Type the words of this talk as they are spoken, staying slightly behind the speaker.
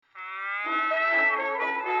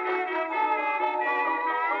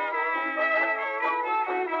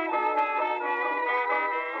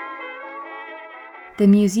The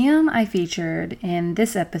museum I featured in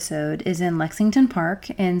this episode is in Lexington Park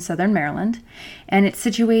in southern Maryland, and it's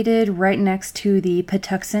situated right next to the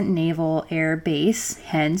Patuxent Naval Air Base,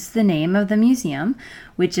 hence the name of the museum,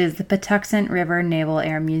 which is the Patuxent River Naval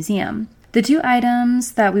Air Museum. The two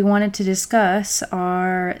items that we wanted to discuss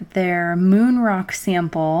are their moon rock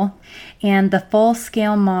sample and the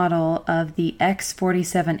full-scale model of the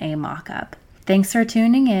X-47A mock-up. Thanks for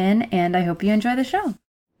tuning in, and I hope you enjoy the show.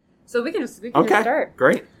 So we can just start.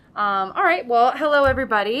 Great. All right. Well, hello,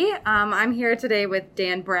 everybody. I'm here today with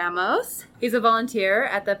Dan Bramos. He's a volunteer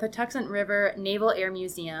at the Patuxent River Naval Air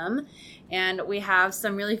Museum. And we have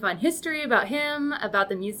some really fun history about him, about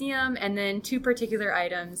the museum, and then two particular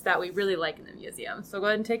items that we really like in the museum. So go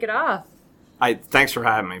ahead and take it off. Thanks for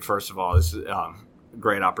having me, first of all. This is a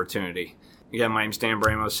great opportunity. Again, my name's Dan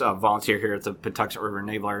Bramos, volunteer here at the Patuxent River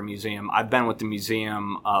Naval Air Museum. I've been with the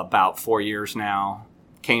museum about 4 years now.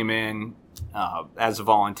 Came in as a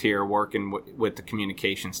volunteer working with the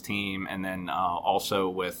communications team, and then also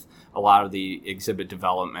with a lot of the exhibit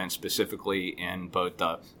development, specifically in both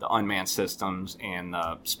the unmanned systems and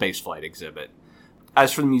the spaceflight exhibit.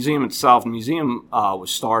 As for the museum itself, the museum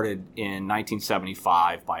was started in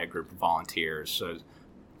 1975 by a group of volunteers. So it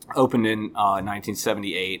opened in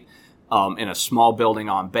 1978 in a small building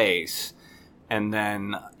on base, and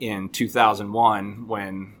then in 2001,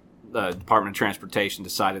 when the Department of Transportation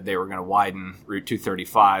decided they were going to widen Route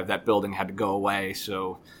 235, that building had to go away.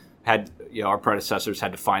 So our predecessors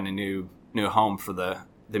had to find a new home for the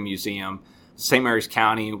museum. St. Mary's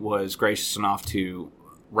County was gracious enough to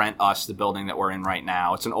rent us the building that we're in right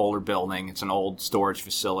now. It's an older building. It's an old storage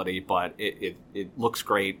facility, but it looks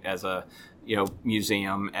great as a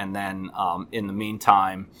museum. And then in the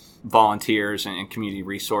meantime, volunteers and community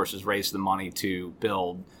resources raised the money to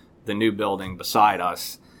build the new building beside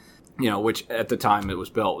us. Which at the time it was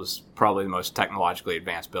built was probably the most technologically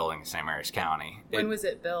advanced building in St. Mary's County. When was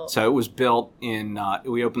it built? So it was built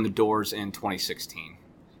we opened the doors in 2016.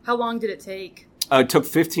 How long did it take? It took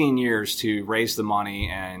 15 years to raise the money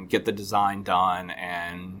and get the design done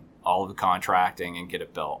and all of the contracting and get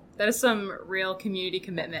it built. That is some real community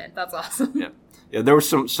commitment. That's awesome. Yeah, there were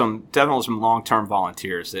definitely some long-term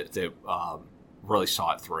volunteers that really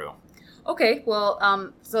saw it through. Okay,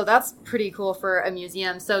 well, so that's pretty cool for a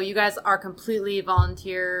museum. So you guys are completely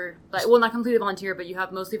volunteer, not completely volunteer, but you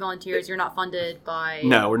have mostly volunteers. You're not funded by...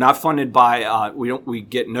 No, we're not funded by, we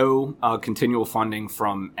get no continual funding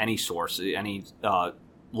from any source, any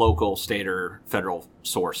local, state, or federal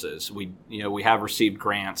sources. We have received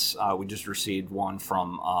grants. We just received one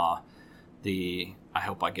from I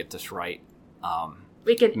hope I get this right.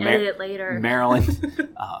 We can edit it later.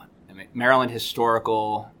 Maryland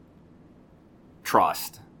Historical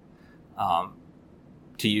Trust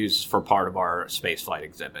to use for part of our spaceflight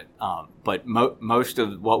exhibit. But most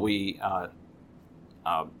of what we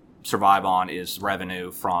survive on is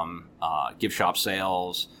revenue from gift shop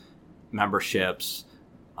sales, memberships,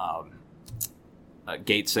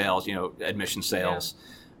 gate sales, admission sales,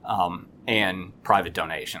 and private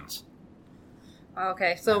donations.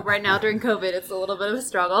 Okay, so right now during COVID, it's a little bit of a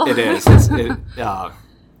struggle. It is.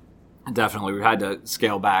 Definitely. We've had to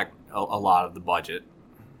scale back a lot of the budget.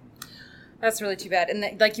 That's really too bad.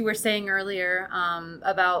 And like you were saying earlier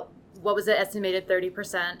about, what was it, estimated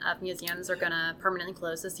 30% of museums are going to permanently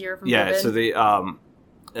close this year from COVID? So the AAM,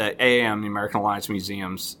 the American Alliance of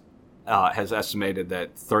Museums, has estimated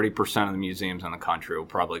that 30% of the museums in the country will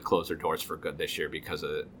probably close their doors for good this year because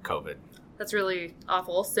of COVID. That's really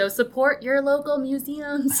awful. So support your local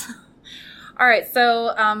museums. All right,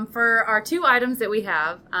 so for our two items that we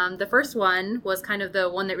have, the first one was kind of the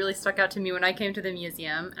one that really stuck out to me when I came to the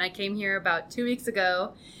museum. And I came here about 2 weeks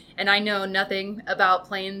ago, and I know nothing about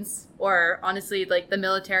planes or, honestly, like the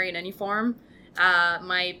military in any form.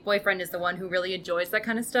 My boyfriend is the one who really enjoys that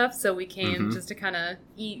kind of stuff, so we came just to kind of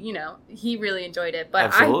eat, he really enjoyed it. But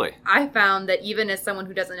absolutely. I found that even as someone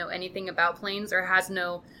who doesn't know anything about planes or has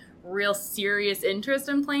no real serious interest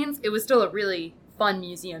in planes, it was still a really fun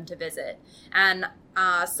museum to visit. And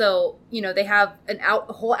so they have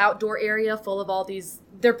a whole outdoor area full of all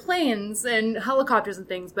they're planes and helicopters and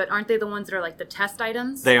things, but aren't they the ones that are like the test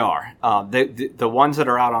items? They are. The ones that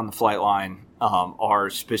are out on the flight line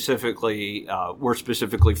are specifically, were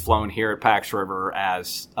specifically flown here at Pax River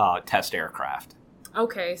as test aircraft.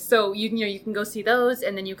 Okay, so you can go see those,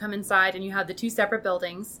 and then you come inside, and you have the two separate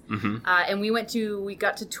buildings. And we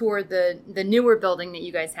got to tour the newer building that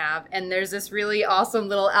you guys have, and there's this really awesome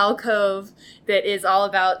little alcove that is all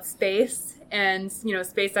about space. and,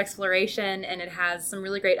 space exploration, and it has some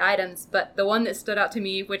really great items. But the one that stood out to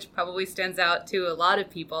me, which probably stands out to a lot of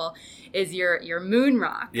people, is your moon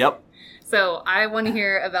rock. Yep. So I want to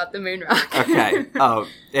hear about the moon rock. Okay.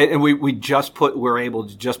 And we were able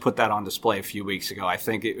to just put that on display a few weeks ago. I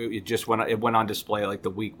think it went on display like the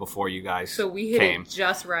week before you guys So we hit came. it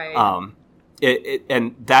just right.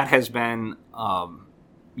 And that has been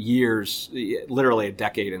years, literally a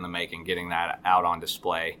decade in the making, getting that out on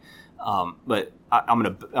display. But I'm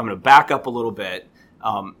gonna back up a little bit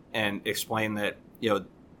and explain that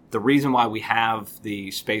the reason why we have the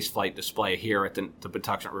spaceflight display here at the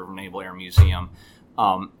Patuxent River Naval Air Museum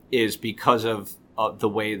is because of the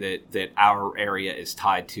way that our area is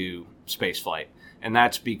tied to spaceflight. And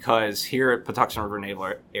that's because here at Patuxent River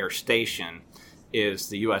Naval Air Station is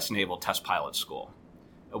the U.S. Naval Test Pilot School,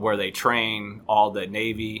 where they train all the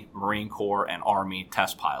Navy, Marine Corps, and Army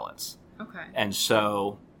test pilots. Okay. And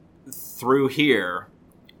so through here,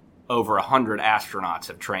 over 100 astronauts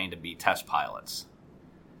have trained to be test pilots.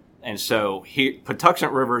 And so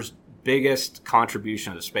Patuxent River's biggest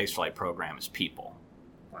contribution to the spaceflight program is people.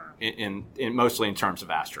 Wow. In mostly in terms of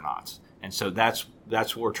astronauts. And so that's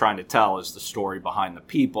what we're trying to tell, is the story behind the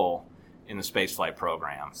people in the spaceflight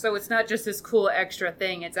program. So it's not just this cool extra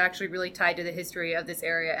thing. It's actually really tied to the history of this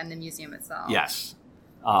area and the museum itself. Yes.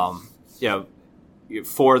 For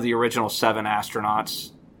the original 7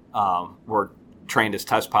 astronauts were trained as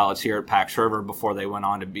test pilots here at Pax River before they went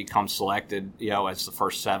on to become selected, as the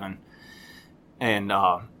first 7. And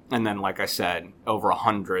then, like I said, over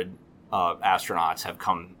 100 astronauts have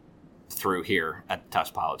come through here at the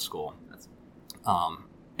test pilot school,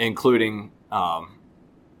 including, I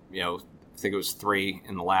think it was 3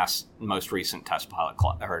 in the most recent test pilot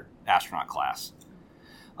or astronaut class.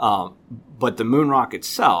 But the moon rock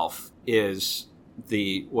itself is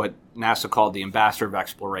what NASA called the Ambassador of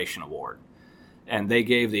Exploration Award. And they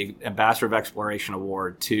gave the Ambassador of Exploration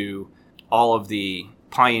Award to all of the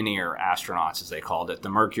pioneer astronauts, as they called it, the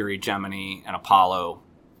Mercury, Gemini, and Apollo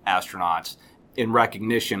astronauts, in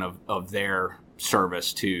recognition of their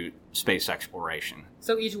service to space exploration.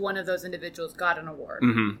 So each one of those individuals got an award.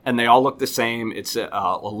 Mm-hmm. And they all look the same. It's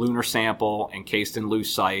a lunar sample encased in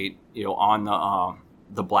lucite, on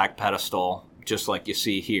the black pedestal, just like you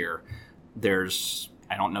see here. There's,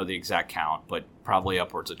 I don't know the exact count, but probably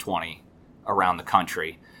upwards of 20 around the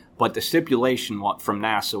country. But the stipulation from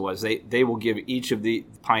NASA was they will give each of the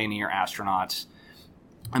pioneer astronauts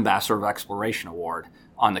Ambassador of Exploration Award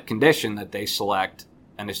on the condition that they select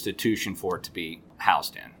an institution for it to be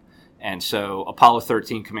housed in. And so Apollo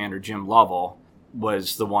 13 Commander Jim Lovell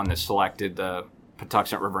was the one that selected the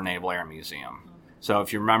Patuxent River Naval Air Museum. So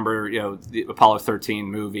if you remember, the Apollo 13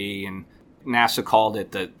 movie, and NASA called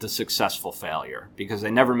it the successful failure, because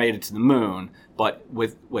they never made it to the moon, but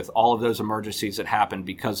with all of those emergencies that happened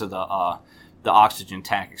because of the oxygen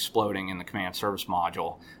tank exploding in the command service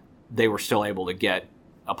module, they were still able to get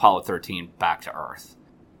Apollo 13 back to Earth.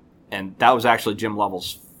 And that was actually Jim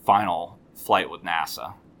Lovell's final flight with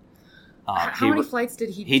NASA. How many flights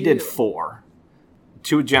did he do? He did 4.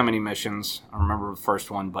 2 Gemini missions. I remember the first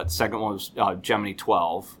one, but the second one was Gemini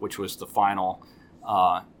 12, which was the final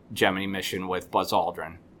Gemini mission with Buzz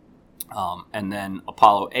Aldrin. And then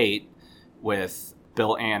Apollo 8 with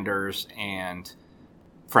Bill Anders and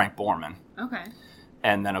Frank Borman. Okay.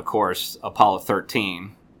 And then, of course, Apollo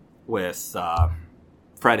 13 with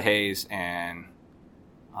Fred Hayes and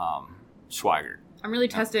Schweigert. I'm really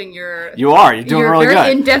testing your... You are. You're doing really good. Your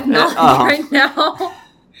very in-depth knowledge right now.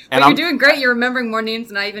 And you're doing great. You're remembering more names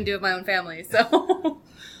than I even do of my own family. So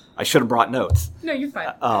I should have brought notes. No, you're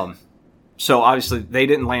fine. So obviously they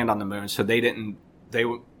didn't land on the moon, so they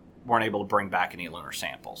weren't able to bring back any lunar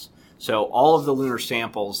samples. So all of the lunar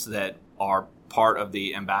samples that are part of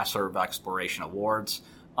the Ambassador of Exploration Awards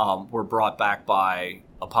were brought back by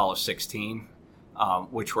Apollo 16,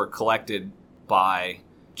 which were collected by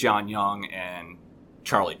John Young and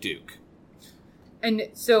Charlie Duke. And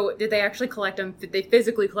so did they actually collect them? Did they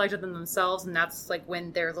physically collect them themselves, and that's like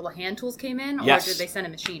when their little hand tools came in? Or yes. Did they send a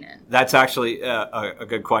machine in? That's actually a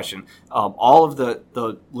good question. All of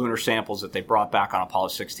the lunar samples that they brought back on Apollo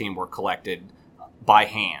 16 were collected by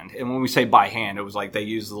hand. And when we say by hand, it was like they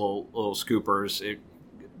used little scoopers.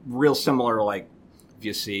 Real similar, like if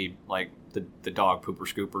you see like the dog pooper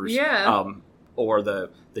scoopers. Yeah. Or the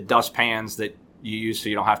dust pans that you use so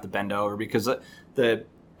you don't have to bend over, because the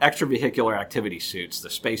extravehicular activity suits, the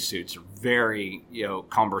space suits, are very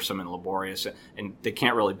cumbersome and laborious, and they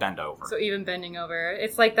can't really bend over. So even bending over,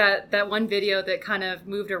 it's like that one video that kind of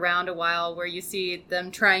moved around a while where you see them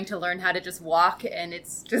trying to learn how to just walk, and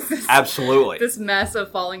it's just absolutely this mess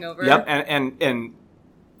of falling over. Yep, and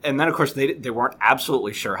And then, of course, they weren't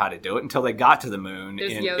absolutely sure how to do it until they got to the moon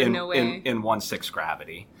in no way. in 1/6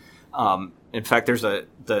 gravity. In fact, there's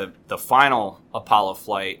the final Apollo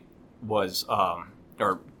flight was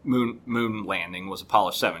or moon landing was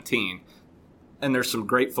Apollo 17, and there's some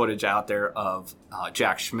great footage out there of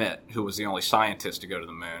Jack Schmitt, who was the only scientist to go to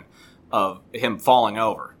the moon, of him falling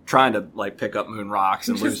over, trying to like pick up moon rocks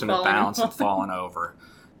and losing a balance and falling over.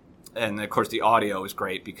 And of course, the audio is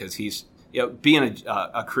great because he's being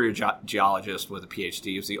a career geologist with a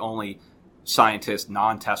PhD. He was the only scientist,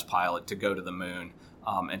 non-test pilot, to go to the moon.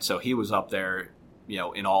 And so he was up there,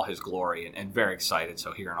 in all his glory and very excited.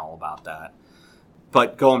 So hearing all about that.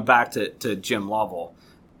 But going back to Jim Lovell,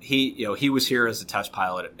 he was here as a test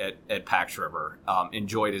pilot at Pax River.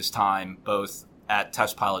 Enjoyed his time both at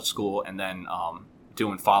test pilot school and then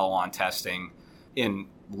doing follow-on testing in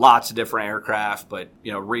lots of different aircraft. But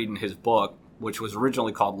reading his book, which was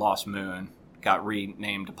originally called Lost Moon, got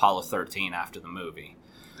renamed Apollo 13 after the movie.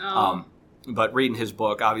 Oh. But reading his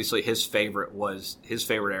book, obviously his favorite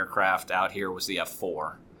aircraft out here was the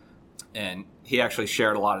F-4. And he actually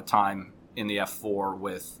shared a lot of time in the F-4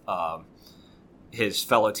 with his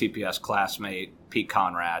fellow TPS classmate, Pete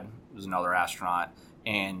Conrad, who was another astronaut,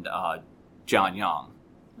 and John Young.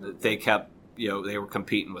 They kept, they were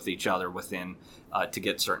competing with each other within to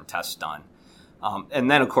get certain tests done. And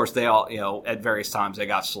then, of course, they all, at various times, they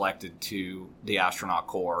got selected to the astronaut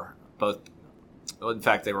corps. In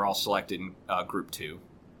fact, they were all selected in Group 2.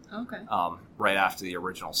 Okay. Right after the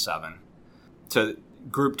original 7. So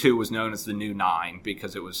Group 2 was known as the new 9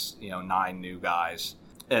 because it was, 9 new guys.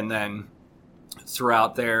 And then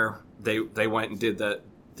throughout there, they went and did the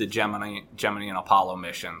Gemini and Apollo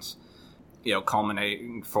missions,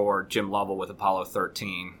 culminating for Jim Lovell with Apollo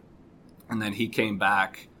 13. And then he came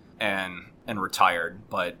back and retired,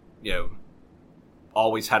 but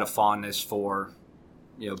always had a fondness for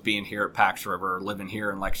being here at Pax River, living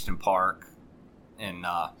here in Lexington Park, and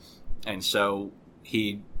so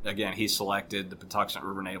he selected the Patuxent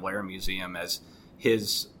River Naval Air Museum as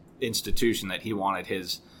his institution that he wanted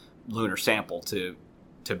his lunar sample to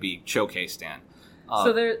be showcased in.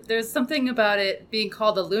 So there's something about it being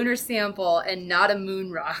called a lunar sample and not a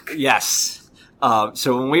moon rock. Yes.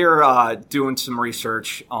 So when we were doing some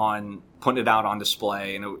research on putting it out on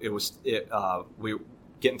display, and we were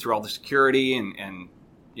getting through all the security and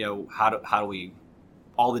how do we,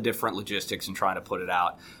 all the different logistics and trying to put it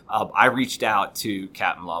out. I reached out to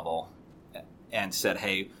Captain Lovell and said,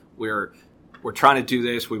 "Hey, we're trying to do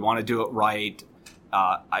this. We want to do it right.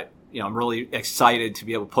 I'm really excited to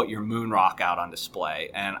be able to put your moon rock out on display."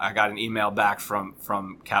 And I got an email back from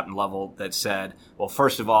Captain Lovell that said, "Well,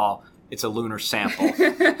 first of all, it's a lunar sample,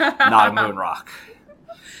 not a moon rock."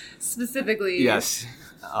 Specifically. Yes.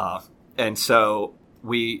 And so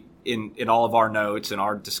we, in all of our notes and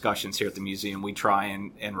our discussions here at the museum, we try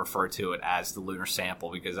and refer to it as the lunar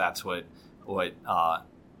sample because that's what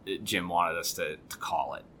Jim wanted us to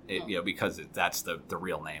call it. Because that's the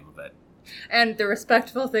real name of it. And the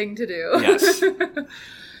respectful thing to do. Yes.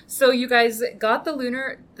 So you guys got the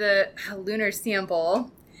lunar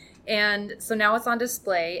sample, and so now it's on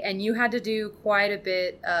display, and you had to do quite a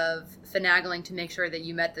bit of finagling to make sure that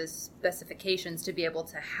you met the specifications to be able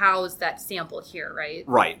to house that sample here, right?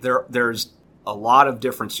 Right. There's a lot of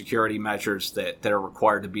different security measures that are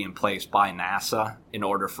required to be in place by NASA in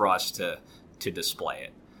order for us to display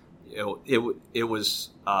it. It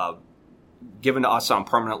was given to us on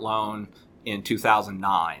permanent loan in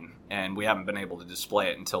 2009, and we haven't been able to display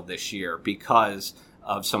it until this year because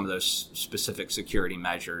of some of those specific security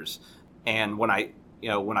measures. And when I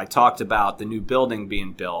talked about the new building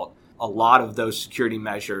being built, a lot of those security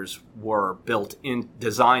measures were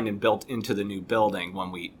designed and built into the new building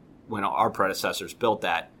when our predecessors built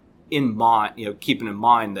that, in mind, keeping in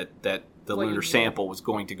mind that the lunar sample was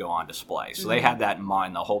going to go on display. So they had that in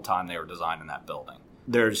mind the whole time they were designing that building.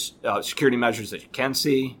 There's security measures that you can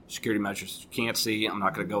see, security measures that you can't see. I'm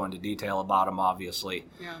not going to go into detail about them, obviously.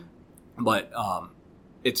 Yeah. But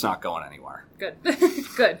it's not going anywhere. Good.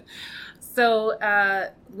 Good. So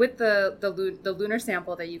with the lunar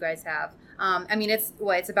sample that you guys have,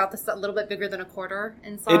 it's about a little bit bigger than a quarter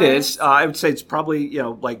in size? It is. I would say it's probably,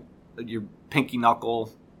 like your pinky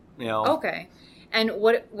knuckle, Okay. And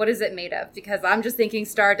what is it made of? Because I'm just thinking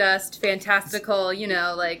stardust, fantastical,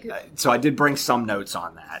 So I did bring some notes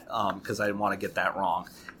on that because I didn't want to get that wrong.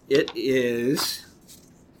 It is...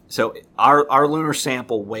 So our lunar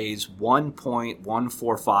sample weighs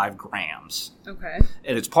 1.145 grams. Okay.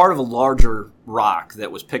 And it's part of a larger rock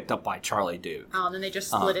that was picked up by Charlie Duke. Oh, and then they just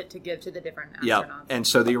split it to give to the different astronauts. Yeah. And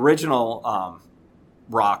so the original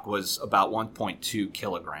rock was about 1.2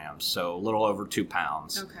 kilograms, so a little over 2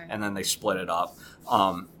 pounds. Okay. And then they split it up.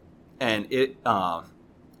 And it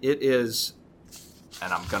is,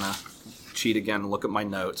 and I'm going to cheat again and look at my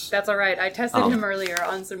notes. That's all right. I tested him earlier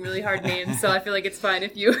on some really hard names, so I feel like it's fine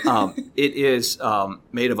if you... It is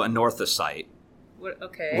made of anorthosite.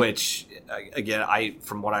 Okay. Which, again,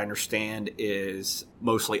 from what I understand, is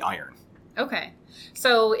mostly iron. Okay.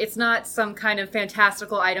 So it's not some kind of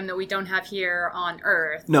fantastical item that we don't have here on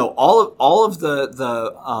Earth. No, all of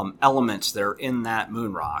the elements that are in that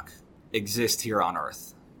moon rock exist here on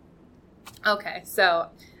Earth. Okay, so,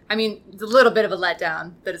 I mean, it's a little bit of a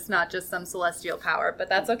letdown that it's not just some celestial power, but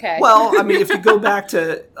that's okay. Well, I mean, if you go back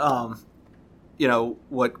to,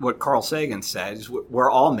 what Carl Sagan says, we're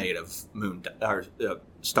all made of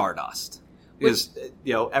stardust. Because,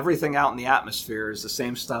 everything out in the atmosphere is the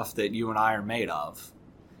same stuff that you and I are made of.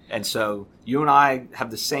 And so you and I have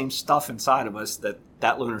the same stuff inside of us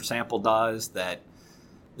that lunar sample does, that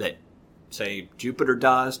say, Jupiter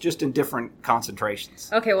does, just in different concentrations.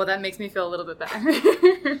 Okay, well, that makes me feel a little bit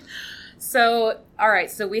better. So, all right,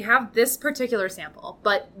 so we have this particular sample,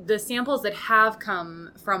 but the samples that have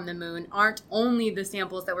come from the moon aren't only the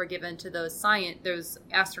samples that were given to those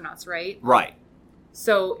astronauts, right? Right.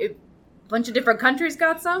 So a bunch of different countries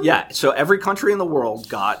got some? Yeah, so every country in the world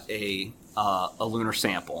got a lunar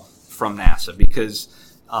sample from NASA because,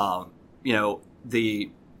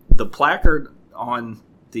 the placard on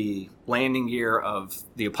the landing gear of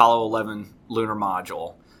the Apollo 11 lunar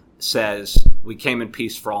module says, "We came in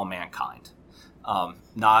peace for all mankind,"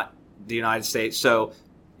 not the United States. So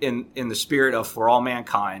in the spirit of for all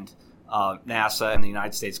mankind, NASA and the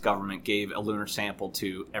United States government gave a lunar sample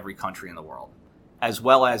to every country in the world, as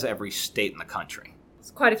well as every state in the country.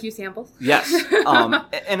 It's quite a few samples. Yes.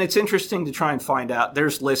 And it's interesting to try and find out.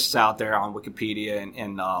 There's lists out there on Wikipedia,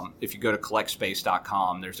 and if you go to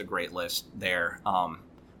collectspace.com, there's a great list there.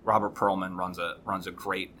 Robert Perlman runs a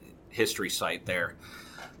great history site there.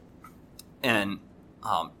 And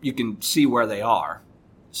you can see where they are.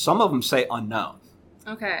 Some of them say unknown.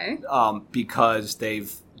 Okay. Because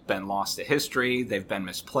they've been lost to history, they've been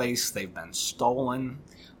misplaced, they've been stolen.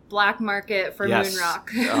 Black market for moon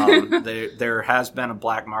rock. There has been a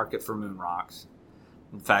black market for moon rocks.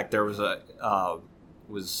 In fact, there was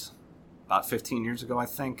was about 15 years ago, I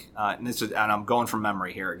think. And I'm going from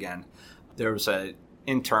memory here again. There was an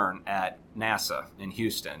intern at NASA in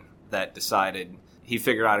Houston that decided he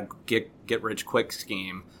figured out a get rich quick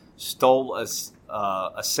scheme, stole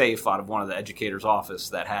a safe out of one of the educator's office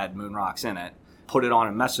that had moon rocks in it, put it on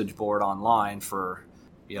a message board online for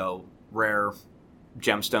rare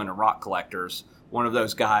gemstone and rock collectors. One of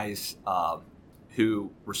those guys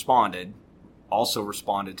who also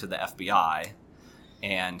responded to the FBI,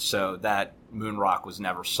 and so that moon rock was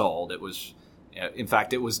never sold. It was, in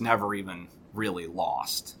fact, it was never even really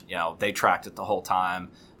lost. They tracked it the whole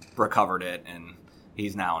time, recovered it, and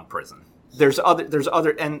he's now in prison. There's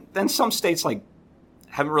other, and then some states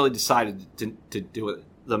haven't really decided to do it.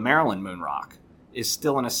 The Maryland moon rock is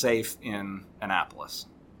still in a safe in Annapolis.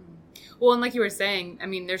 Well, and like you were saying, I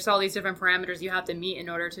mean, there's all these different parameters you have to meet in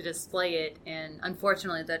order to display it, and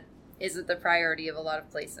unfortunately, that isn't the priority of a lot of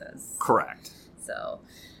places. Correct. So,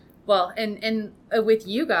 well, and with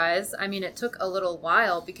you guys, I mean, it took a little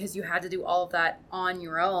while because you had to do all of that on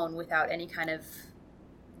your own without any kind of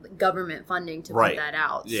government funding to put that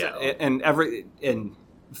out. Yeah, so. and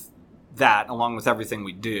that, along with everything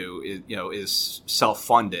we do, is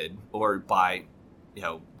self-funded or by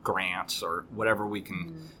grants or whatever we can.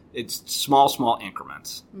 Mm-hmm. It's small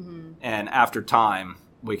increments, and after time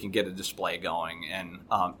we can get a display going. And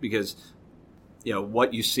because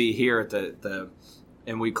what you see here at the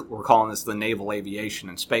and we're calling this the Naval Aviation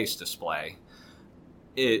and Space display.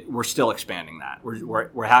 We're still expanding that.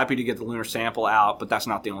 We're happy to get the lunar sample out, but that's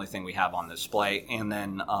not the only thing we have on display. And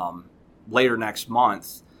then later next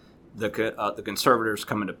month, the conservators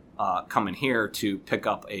come in here to pick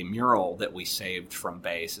up a mural that we saved from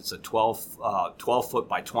base. It's a 12 foot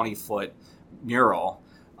by 20 foot mural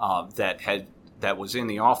that was in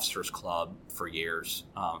the Officers Club for years,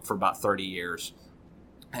 for about 30 years,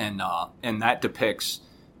 and that depicts,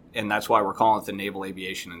 and that's why we're calling it the Naval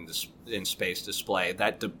Aviation and Space display.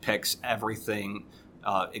 That depicts everything,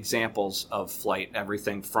 examples of flight,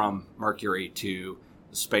 everything from Mercury to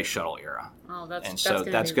the space shuttle era. Oh,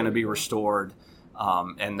 that's going to be restored.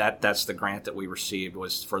 And that's the grant that we received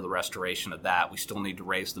was for the restoration of that. We still need to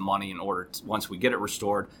raise the money once we get it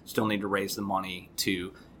restored, still need to raise the money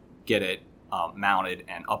to get it mounted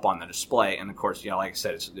and up on the display. And of course, like I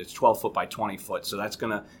said, it's 12 foot by 20 foot. So it's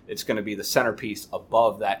going to be the centerpiece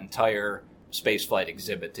above that entire spaceflight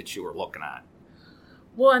exhibit that you were looking at.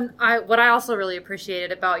 Well, and what I also really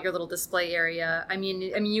appreciated about your little display area, I mean,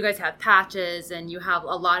 you guys have patches and you have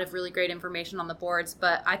a lot of really great information on the boards,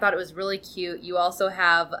 but I thought it was really cute. You also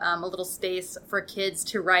have a little space for kids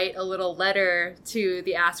to write a little letter to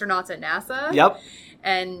the astronauts at NASA. Yep.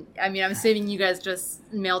 And I mean, I'm assuming you guys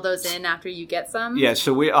just mail those in after you get some. Yeah.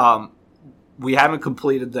 So we haven't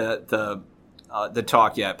completed the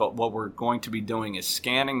talk yet, but what we're going to be doing is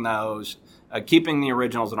scanning those. Keeping the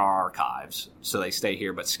originals in our archives so they stay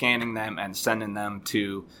here, but scanning them and sending them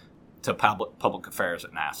to public affairs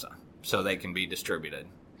at NASA so they can be distributed.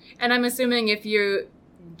 And I'm assuming if you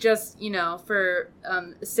just, for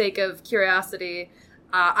sake of curiosity,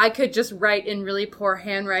 I could just write in really poor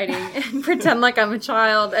handwriting and pretend like I'm a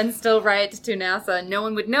child and still write to NASA. No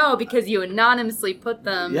one would know because you anonymously put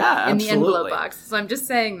them in the envelope box. So I'm just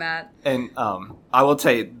saying that. And I will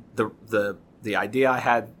tell you, the idea I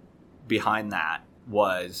had behind that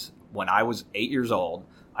was when I was 8 years old,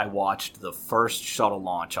 I watched the first shuttle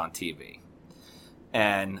launch on TV.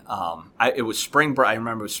 And it was spring break. I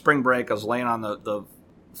remember it was spring break. I was laying on the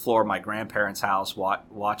floor of my grandparents' house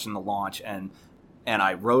watching the launch. And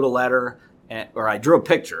I wrote a letter, or I drew a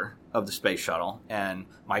picture of the space shuttle. And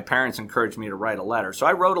my parents encouraged me to write a letter. So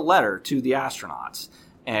I wrote a letter to the astronauts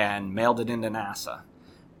and mailed it into NASA.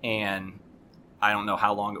 And I don't know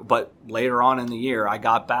how long, but later on in the year, I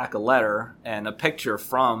got back a letter and a picture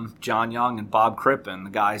from John Young and Bob Crippen, the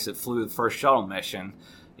guys that flew the first shuttle mission,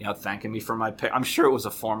 thanking me for my pick. I'm sure it was a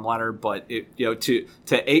form letter, but to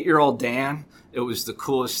 8-year-old Dan, it was the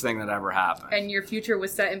coolest thing that ever happened. And your future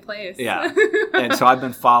was set in place. Yeah. And so I've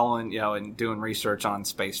been following, and doing research on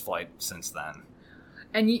spaceflight since then.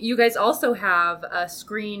 And you guys also have a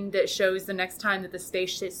screen that shows the next time that the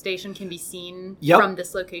space station can be seen from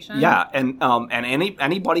this location. Yeah, and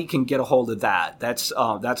anybody can get a hold of that. That's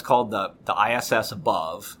called the ISS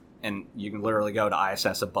Above, and you can literally go to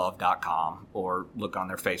issabove.com or look on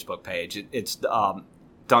their Facebook page. It's done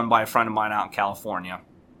by a friend of mine out in California,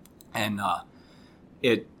 and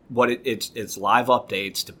it's live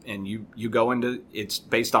updates and you go into, it's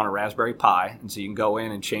based on a Raspberry Pi, and so you can go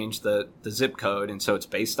in and change the zip code, and so it's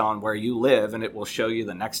based on where you live, and it will show you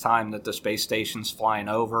the next time that the space station's flying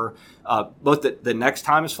over, both the next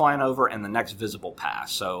time it's flying over and the next visible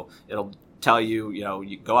pass. So it'll tell you,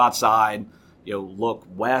 you go outside, look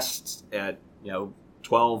west at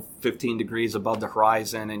 12, 15 degrees above the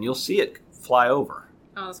horizon, and you'll see it fly over.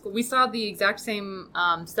 Oh, that's cool. We saw the exact same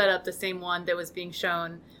setup, the same one that was being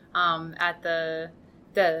shown at the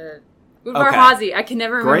Udvar-Hazy. Okay. I can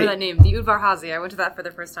never remember that name. The Udvar-Hazy. I went to that for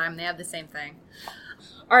the first time. They have the same thing.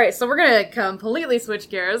 All right, so we're going to completely switch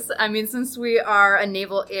gears. I mean, since we are a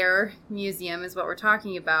Naval Air Museum is what we're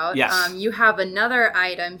talking about. Yes. You have another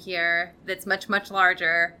item here that's much, much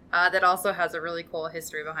larger that also has a really cool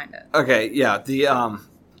history behind it. Okay, yeah.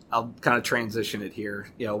 I'll kind of transition it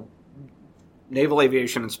here. Naval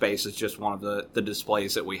Aviation and Space is just one of the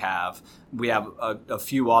displays that we have. We have a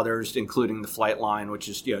few others, including the flight line, which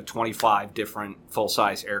is 25 different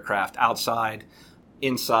full-size aircraft outside.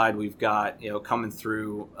 Inside, we've got coming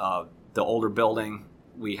through the older building,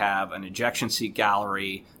 we have an ejection seat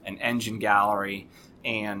gallery, an engine gallery,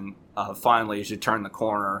 and finally, as you turn the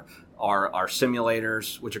corner, our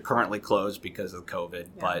simulators, which are currently closed because of COVID,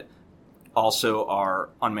 but also our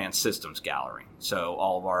unmanned systems gallery. So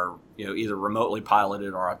all of our, either remotely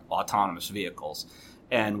piloted or autonomous vehicles.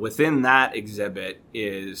 And within that exhibit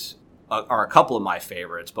are a couple of my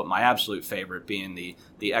favorites, but my absolute favorite being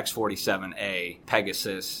the X-47A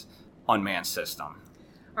Pegasus unmanned system.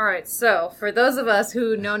 All right, so for those of us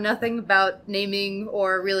who know nothing about naming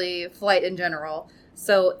or really flight in general,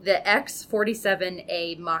 so the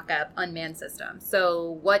X-47A mock-up unmanned system.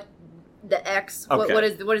 So what does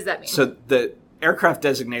that mean? So the aircraft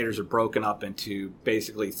designators are broken up into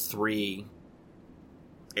basically 3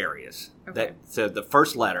 areas. Okay. So the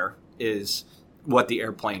first letter is what the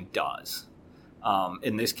airplane does.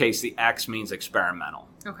 In this case, the X means experimental.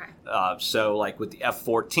 Okay. So like with the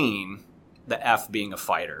F-14, the F being a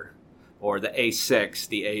fighter, or the A-6,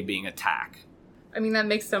 the A being attack. I mean, that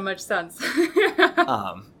makes so much sense.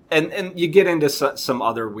 And you get into some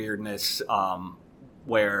other weirdness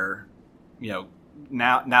where,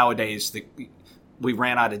 nowadays we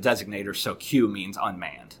ran out of designators, so Q means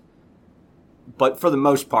unmanned. But for the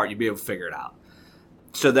most part, you'd be able to figure it out.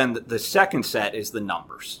 So then the second set is the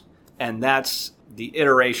numbers, and that's the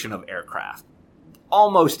iteration of aircraft,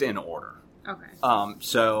 almost in order. Okay.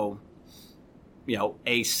 So,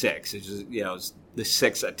 A6 is is the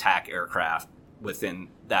 6th attack aircraft within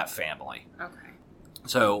that family. Okay.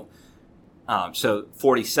 So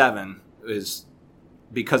 47 is,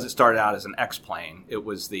 because it started out as an X plane, it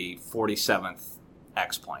was the 47th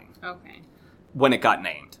X plane. Okay. When it got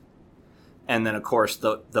named. And then, of course,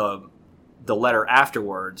 the letter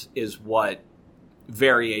afterwards is what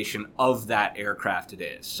variation of that aircraft it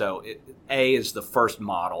is. So A is the first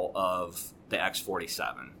model of the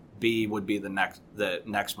X-47. B would be the next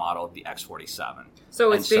model of the X-47.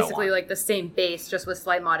 So it's basically like the same base, just with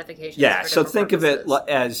slight modifications. Yeah. So think of it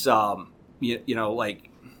as like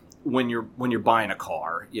when you're buying a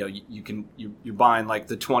car, you're buying like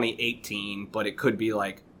the 2018, but it could be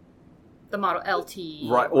like the Model LT,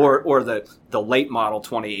 right? Or the late model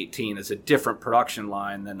 2018 is a different production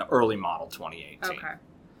line than the early model 2018. Okay.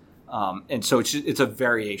 And so it's a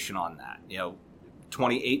variation on that.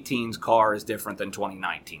 2018's car is different than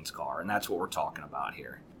 2019's car, and that's what we're talking about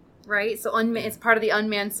here. Right. So it's part of the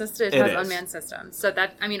unmanned system. It has unmanned systems. So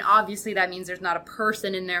obviously that means there's not a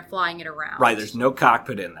person in there flying it around. Right. There's no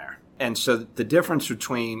cockpit in there. And so the difference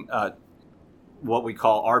between what we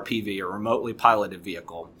call RPV, or remotely piloted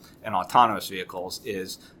vehicle, and autonomous vehicles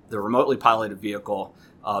is the remotely piloted vehicle,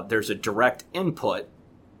 there's a direct input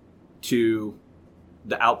to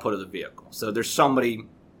the output of the vehicle. So there's somebody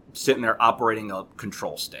sitting there operating a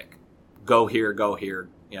control stick. Go here,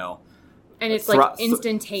 and it's like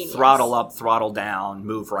instantaneous. Throttle up, throttle down,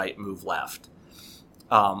 move right, move left.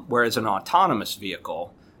 Whereas an autonomous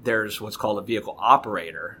vehicle, there's what's called a vehicle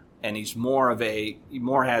operator, and he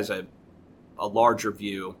has a larger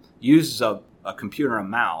view, uses a computer and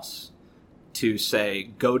mouse to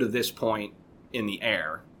say, go to this point in the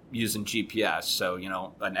air using GPS. So,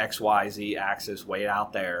 an XYZ axis way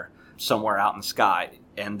out there, somewhere out in the sky.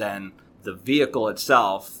 And then the vehicle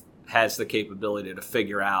itself has the capability to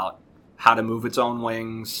figure out how to move its own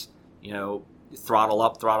wings, throttle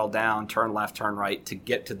up, throttle down, turn left, turn right to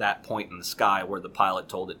get to that point in the sky where the pilot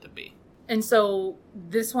told it to be. And so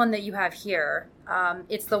this one that you have here,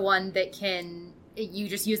 it's the one that you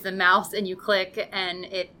just use the mouse and you click and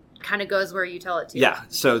it kind of goes where you tell it to. Yeah.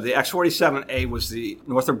 So the X-47A was the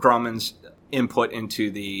Northrop Grumman's input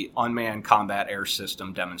into the Unmanned Combat Air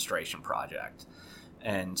System demonstration project.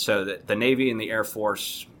 And so the Navy and the Air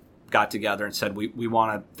Force got together and said, we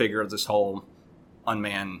want to figure this whole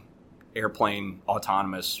unmanned airplane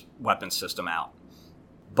autonomous weapons system out.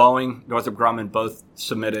 Boeing, Northrop Grumman both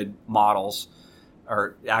submitted models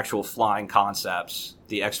or actual flying concepts.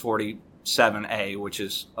 The X-47A, which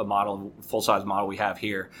is a model, full-size model we have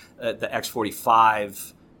here, the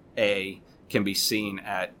X-45A can be seen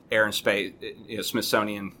at Air and Space,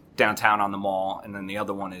 Smithsonian downtown on the Mall, and then the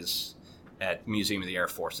other one is at Museum of the Air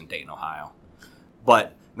Force in Dayton, Ohio.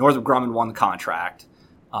 But Northrop Grumman won the contract.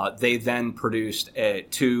 They then produced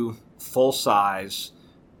two full-size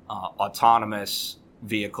autonomous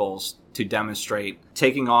vehicles to demonstrate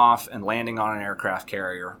taking off and landing on an aircraft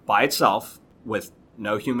carrier by itself with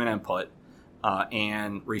no human input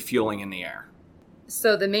and refueling in the air.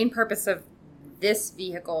 So the main purpose of this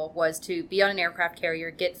vehicle was to be on an aircraft carrier,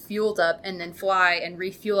 get fueled up, and then fly and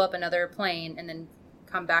refuel up another plane and then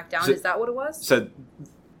come back down. Is that what it was? So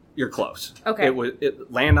you're close. Okay.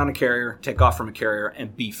 It land on a carrier, take off from a carrier,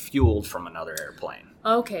 and be fueled from another airplane.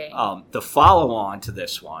 Okay. The follow-on to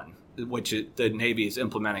this one, which the Navy is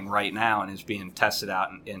implementing right now and is being tested out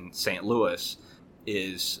in St. Louis,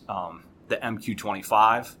 is the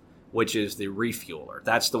MQ-25, which is the refueler.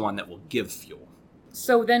 That's the one that will give fuel.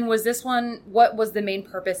 So then what was the main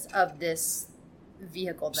purpose of this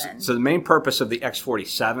vehicle then? So the main purpose of the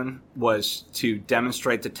X-47 was to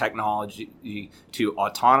demonstrate the technology to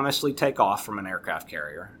autonomously take off from an aircraft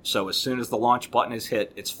carrier. So as soon as the launch button is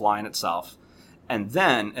hit, it's flying itself. And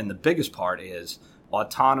then, and the biggest part is,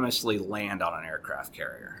 autonomously land on an aircraft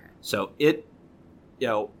carrier. Okay. So it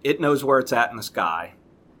knows where it's at in the sky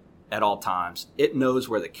at all times. It knows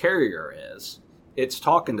where the carrier is. It's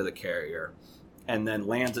talking to the carrier and then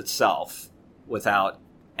lands itself without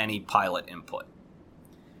any pilot input.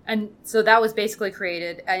 And so that was basically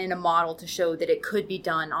created in a model to show that it could be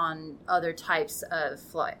done on other types of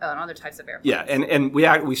airplanes. Yeah, and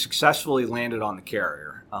we successfully landed on the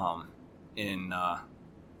carrier in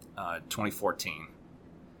 2014.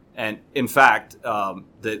 And in fact,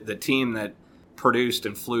 the team that produced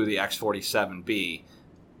and flew the X-47B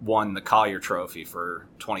won the Collier Trophy for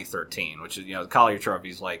 2013, which is, the Collier Trophy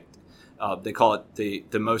is like, they call it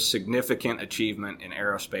the most significant achievement in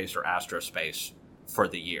aerospace or astrospace for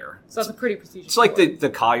the year. So that's a pretty prestigious. It's like the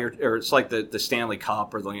Collier, or it's like the Stanley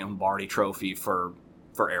Cup or the Lombardi Trophy for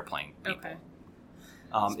airplane people. Okay.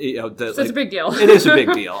 So it's a big deal. It is a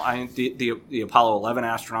big deal. I mean, the Apollo 11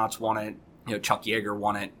 astronauts won it. Chuck Yeager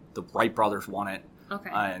won it. The Wright brothers won it. Okay.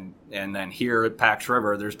 And then here at Pax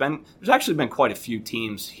River, there's actually been quite a few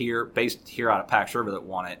teams based here out of Pax River that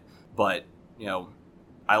won it. But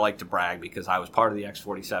I like to brag because I was part of the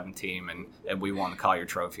X-47 team, and we won the Collier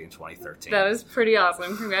Trophy in 2013. That is pretty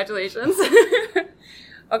awesome. Congratulations.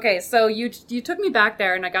 Okay, so you took me back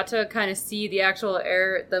there, and I got to kind of see the actual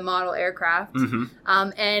the model aircraft,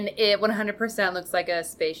 and it 100% looks like a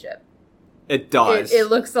spaceship. It does. It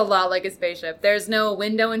looks a lot like a spaceship. There's no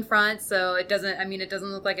window in front, so it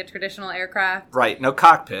doesn't look like a traditional aircraft. Right, no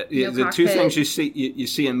cockpit. No the cockpit. two things you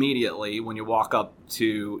see immediately when you walk up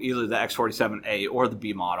to either the X-47A or the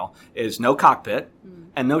B model is no cockpit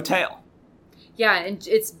and no tail. Yeah, and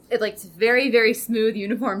it's very, very smooth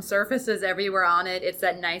uniform surfaces everywhere on it. It's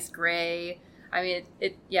that nice gray. I mean,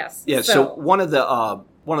 yes. Yeah, so one of the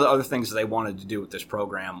other things that they wanted to do with this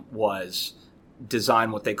program was design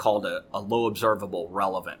what they called a low observable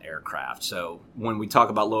relevant aircraft. So when we talk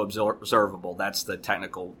about low observable, that's the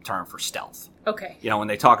technical term for stealth. Okay. When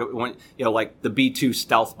they like the B-2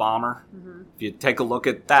 stealth bomber, if you take a look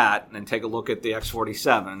at that and then take a look at the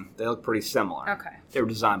X-47, they look pretty similar. Okay. They were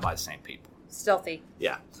designed by the same people. Stealthy.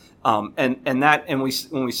 Yeah. When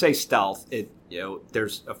we say stealth,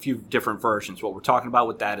 there's a few different versions. What we're talking about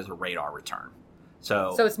with that is a radar return.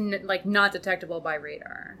 So it's not detectable by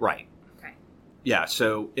radar. Right. Okay. Yeah.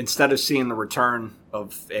 So instead of seeing the return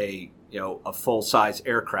of a full size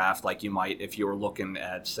aircraft like you might if you were looking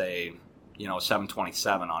at, say, a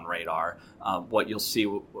 727 on radar, what you'll see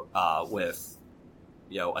with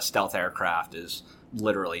a stealth aircraft is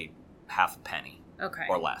literally half a penny. Okay.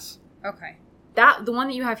 Or less. Okay. The one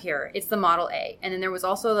that you have here, it's the Model A. And then there was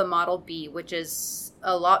also the Model B, which is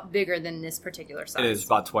a lot bigger than this particular size. It is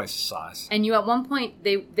about twice the size. And you, at one point,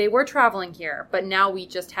 they were traveling here, but now we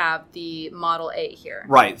just have the Model A here.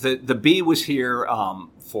 Right. The B was here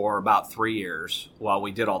for about 3 years while we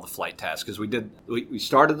did all the flight tests. Because we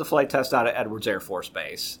started the flight test out at Edwards Air Force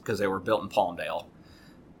Base because they were built in Palmdale.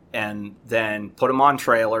 And then put them on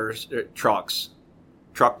trucks,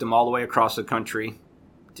 trucked them all the way across the country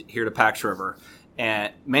here to Pax River,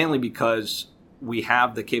 and mainly because we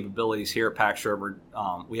have the capabilities here at Pax River.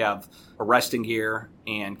 We have arresting gear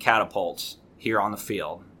and catapults here on the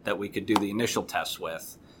field that we could do the initial tests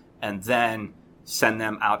with, and then send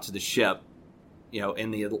them out to the ship,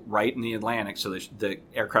 in the Atlantic, so the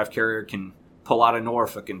aircraft carrier can pull out of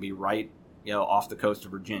Norfolk and be right, off the coast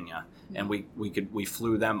of Virginia, and we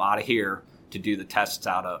flew them out of here to do the tests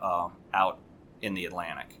out in the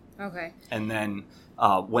Atlantic. Okay. And then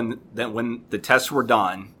when the tests were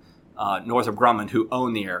done, Northrop Grumman, who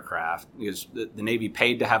owned the aircraft, because the Navy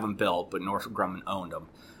paid to have them built, but Northrop Grumman owned them,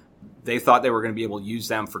 they thought they were going to be able to use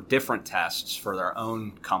them for different tests for their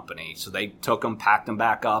own company. So they took them, packed them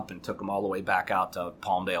back up, and took them all the way back out to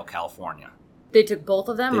Palmdale, California. They took both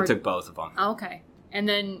of them? They took both of them. Oh, okay. And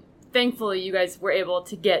then, thankfully, you guys were able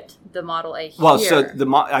to get the Model A here. Well, so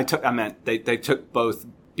they took both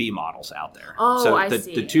B models out there. Oh, so I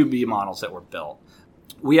see. The two B models that were built.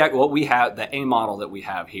 The A model that we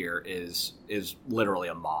have here is literally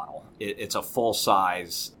a model. It's a full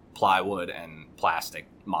size plywood and plastic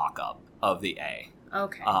mock-up of the A.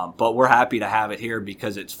 Okay. But we're happy to have it here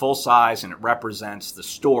because it's full size and it represents the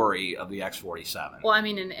story of the X-47. Well,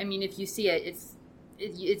 if you see it, it's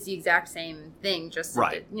the exact same thing. Just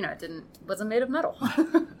right. It wasn't made of metal.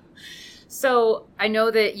 So I know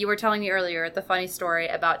that you were telling me earlier the funny story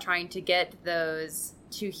about trying to get those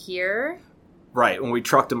to here. Right, when we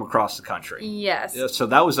trucked them across the country. Yes. So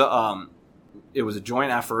that was it was a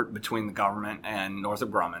joint effort between the government and Northrop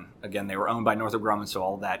Grumman. Again, they were owned by Northrop Grumman, so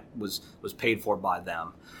all that was paid for by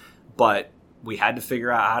them. But we had to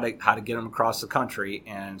figure out how to get them across the country,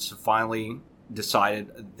 and so finally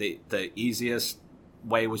decided the easiest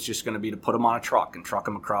way was just going to be to put them on a truck and truck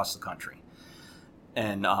them across the country.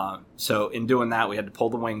 And so in doing that, we had to pull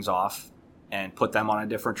the wings off and put them on a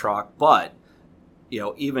different truck. But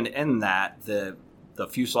even in that, the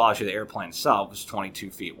fuselage of the airplane itself was 22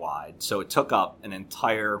 feet wide. So it took up an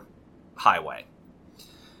entire highway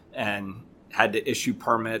and had to issue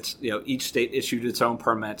permits. Each state issued its own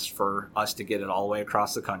permits for us to get it all the way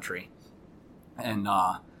across the country. And,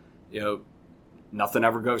 nothing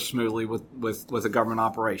ever goes smoothly with a government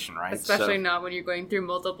operation, right? Especially not when you're going through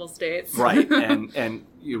multiple states. Right. And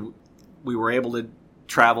we were able to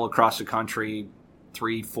travel across the country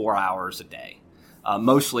 3-4 hours a day.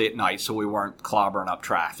 Mostly at night, so we weren't clobbering up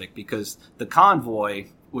traffic, because the convoy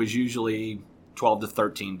was usually 12 to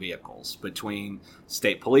 13 vehicles between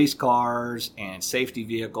state police cars and safety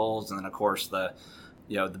vehicles, and then of course the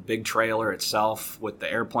big trailer itself with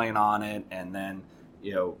the airplane on it, and then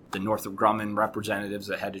the Northrop Grumman representatives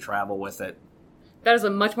that had to travel with it. That is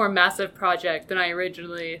a much more massive project than I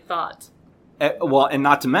originally thought. Well, and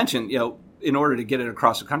not to mention, in order to get it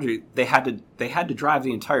across the country, they had to drive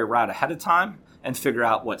the entire route ahead of time. and figure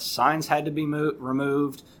out what signs had to be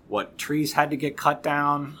removed, what trees had to get cut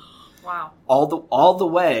down. Wow. All the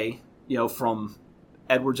way, from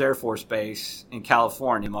Edwards Air Force Base in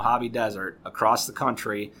California, Mojave Desert, across the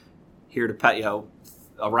country, here to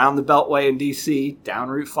around the Beltway in D.C., down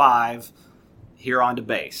Route 5, here onto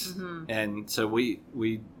base. Mm-hmm. And so we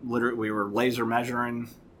were laser measuring,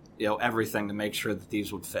 everything to make sure that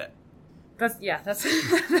these would fit. That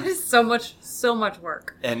is so much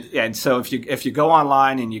work. And so if you go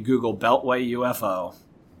online and you Google Beltway UFO,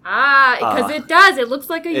 because it does. It looks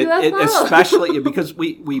like a UFO. Especially because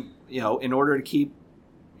we in order to keep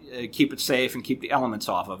it safe and keep the elements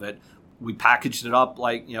off of it, we packaged it up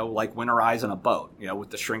like winterizing a boat, with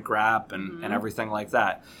the shrink wrap and everything like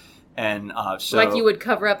that. And so like you would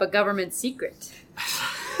cover up a government secret.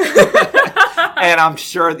 And I'm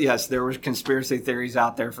sure, yes, there were conspiracy theories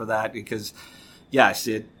out there for that because, yes,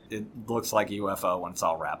 it looks like a UFO when it's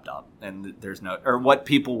all wrapped up. And there's or what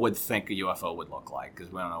people would think a UFO would look like,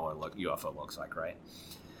 because we don't know what a UFO looks like, right?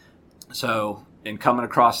 So in coming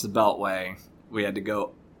across the Beltway,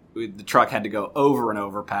 the truck had to go over an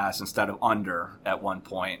overpass instead of under at one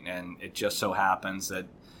point. And it just so happens that,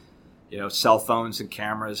 cell phones and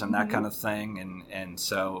cameras and that kind of thing. And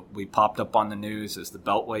so we popped up on the news as the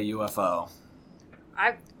Beltway UFO.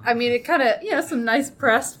 I mean, it kind of, some nice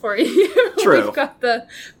press for you. True. We've got the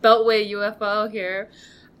Beltway UFO here.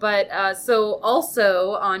 But so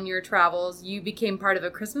also on your travels, you became part of a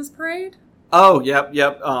Christmas parade? Oh, yep.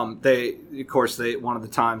 They one of the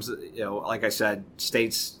times, like I said,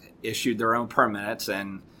 states issued their own permits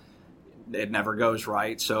and it never goes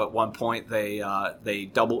right. So at one point they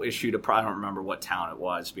double issued I don't remember what town it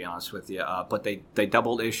was, to be honest with you, but they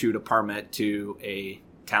double issued a permit to a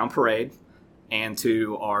town parade and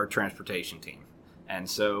to our transportation team. And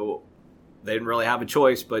so they didn't really have a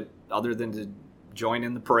choice, but other than to join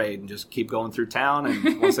in the parade and just keep going through town.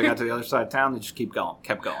 And once they got to the other side of town, they just kept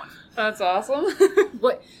going. That's awesome.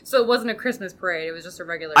 So it wasn't a Christmas parade. It was just a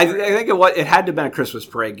regular parade. I think it had to have been a Christmas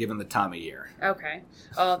parade given the time of year. Okay.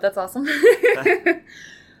 Oh, that's awesome.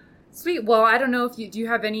 Sweet. Well, I don't know if do you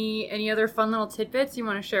have any other fun little tidbits you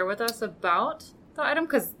want to share with us about the item?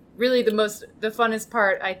 Because really the funnest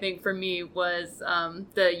part, I think, for me was the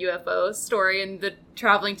UFO story and the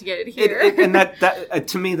traveling to get it here. And that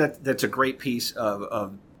to me, that's a great piece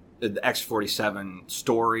of the X-47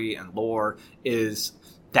 story and lore, is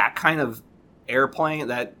that kind of airplane,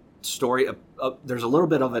 that story. There's a little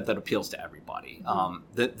bit of it that appeals to everybody.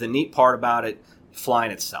 Mm-hmm. The neat part about it,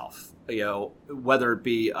 flying itself. Whether it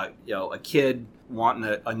be a kid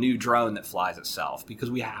wanting a new drone that flies itself,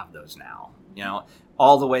 because we have those now.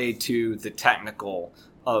 All the way to the technical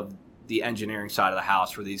of the engineering side of the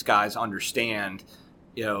house, where these guys understand,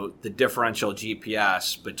 the differential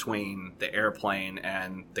GPS between the airplane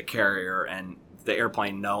and the carrier, and the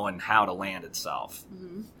airplane knowing how to land itself.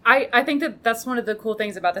 Mm-hmm. I think that's one of the cool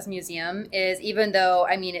things about this museum is, even though,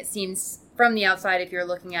 it seems from the outside, if you're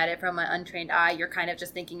looking at it from an untrained eye, you're kind of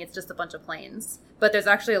just thinking it's just a bunch of planes. But there's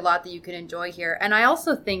actually a lot that you can enjoy here. And I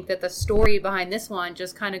also think that the story behind this one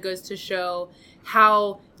just kind of goes to show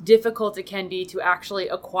how difficult it can be to actually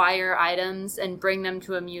acquire items and bring them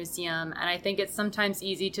to a museum. And I think it's sometimes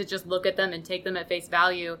easy to just look at them and take them at face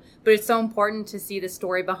value. But it's so important to see the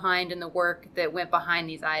story behind and the work that went behind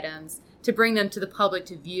these items to bring them to the public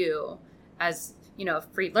to view as,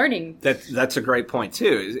 free learning. That's a great point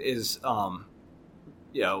too, is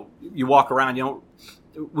you walk around,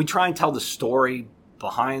 we try and tell the story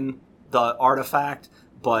behind the artifact,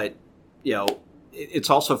 but, it's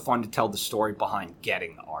also fun to tell the story behind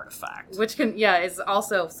getting the artifact, which is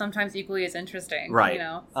also sometimes equally as interesting. Right.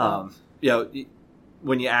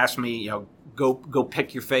 When you ask me, go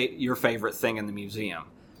pick your favorite thing in the museum.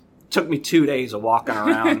 It took me 2 days of walking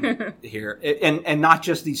around here, and not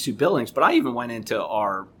just these two buildings, but I even went into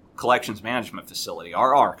our collections management facility,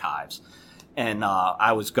 our archives, and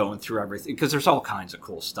I was going through everything because there's all kinds of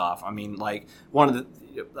cool stuff. One of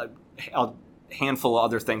the handful of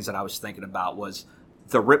other things that I was thinking about was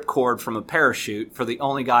the ripcord from a parachute for the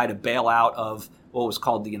only guy to bail out of what was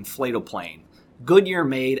called the inflatable plane. Goodyear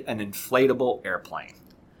made an inflatable airplane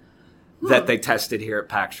that they tested here at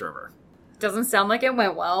Pax River. Doesn't sound like it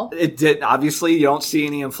went well. It did. Obviously, you don't see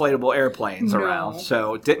any inflatable airplanes around,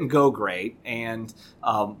 so it didn't go great. And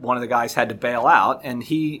one of the guys had to bail out, and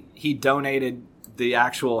he donated the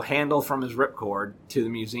actual handle from his ripcord to the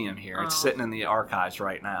museum here. Oh. It's sitting in the archives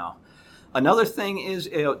right now. Another thing is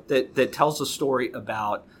that tells a story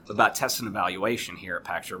about test and evaluation here at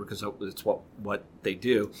Pax River, because it's what they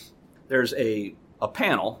do. There's a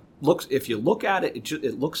panel if you look at it,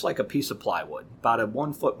 it looks like a piece of plywood, about a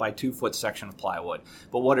 1 foot by 2 foot section of plywood.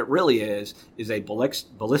 But what it really is a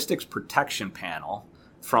ballistics protection panel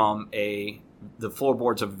from the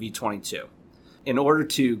floorboards of a V-22. In order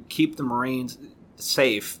to keep the Marines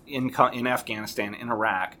safe in Afghanistan, in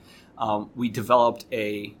Iraq, we developed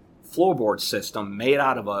a floorboard system made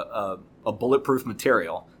out of a bulletproof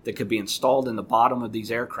material that could be installed in the bottom of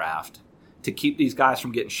these aircraft to keep these guys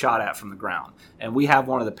from getting shot at from the ground. And we have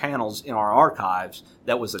one of the panels in our archives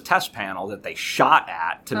that was a test panel that they shot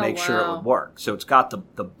at to make sure it would work. So it's got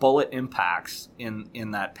the bullet impacts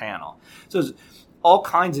in that panel. So there's all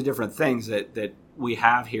kinds of different things that we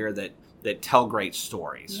have here that tell great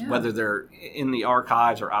stories, whether they're in the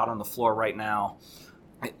archives or out on the floor right now.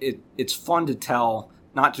 It's fun to tell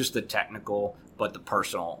not just the technical, but the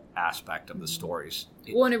personal aspect of the stories.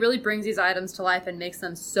 Well, and it really brings these items to life and makes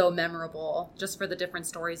them so memorable just for the different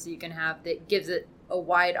stories that you can have that gives it a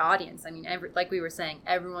wide audience. I mean, like we were saying,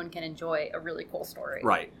 everyone can enjoy a really cool story.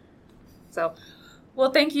 Right. So,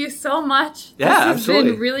 well, thank you so much. Yeah, this has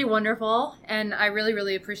absolutely. been really wonderful, and I really,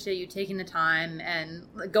 really appreciate you taking the time and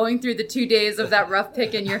going through the 2 days of that rough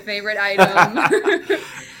pick in your favorite item.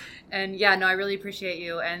 And yeah, no, I really appreciate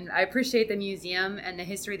you. And I appreciate the museum and the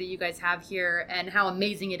history that you guys have here and how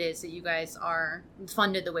amazing it is that you guys are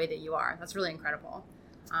funded the way that you are. That's really incredible.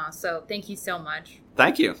 So thank you so much.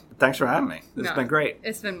 Thank you. Thanks for having me. It's been great.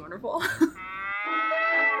 It's been wonderful.